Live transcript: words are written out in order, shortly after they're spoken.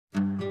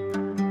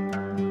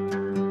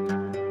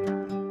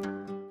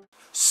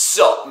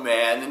Sup,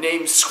 man? The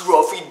name's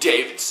Scruffy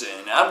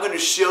Davidson. I'm gonna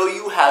show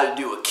you how to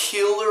do a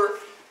killer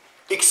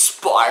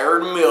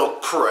expired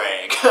milk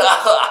prank.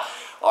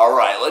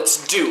 Alright,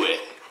 let's do it.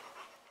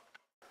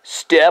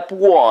 Step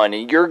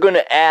 1, you're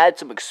gonna add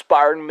some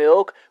expired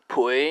milk,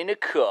 put it in a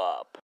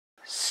cup.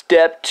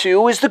 Step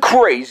 2 is the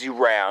crazy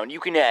round.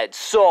 You can add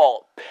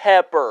salt,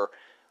 pepper,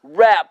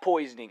 rat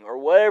poisoning, or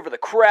whatever the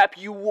crap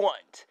you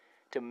want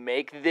to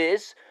make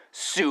this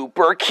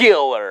super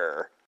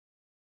killer.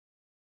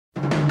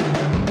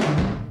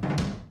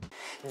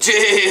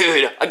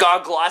 Dude, I got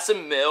a glass of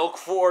milk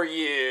for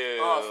you.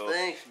 Oh,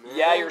 thanks, man.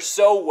 Yeah, you're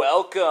so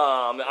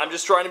welcome. I'm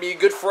just trying to be a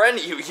good friend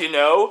to you, you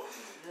know?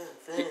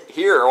 Yeah,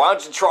 Here, why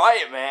don't you try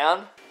it,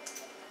 man?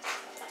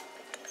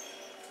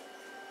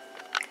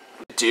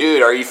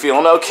 Dude, are you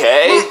feeling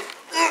okay?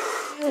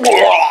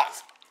 Oh,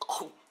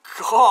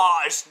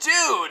 gosh,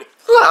 dude!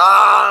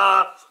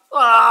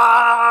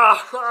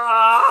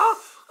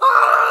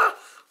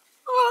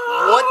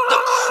 What the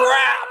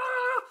crap?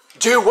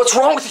 Dude, what's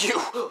wrong with you?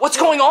 What's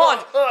going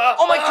on?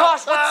 Oh my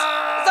gosh, is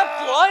that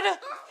blood?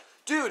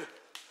 Dude.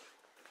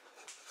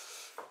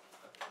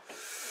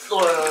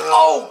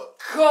 Oh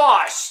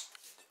gosh.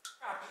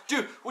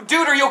 Dude,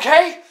 are you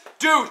okay?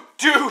 Dude.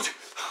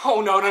 Oh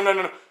no.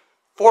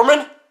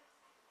 Foreman?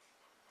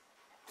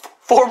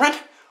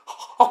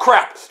 Oh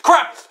crap.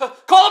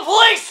 Call the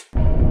police!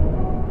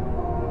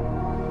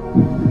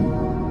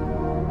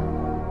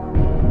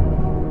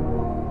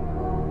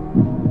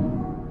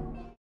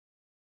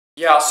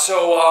 Yeah,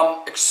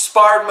 so,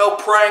 expired milk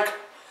prank,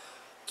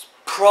 it's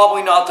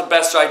probably not the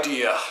best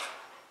idea.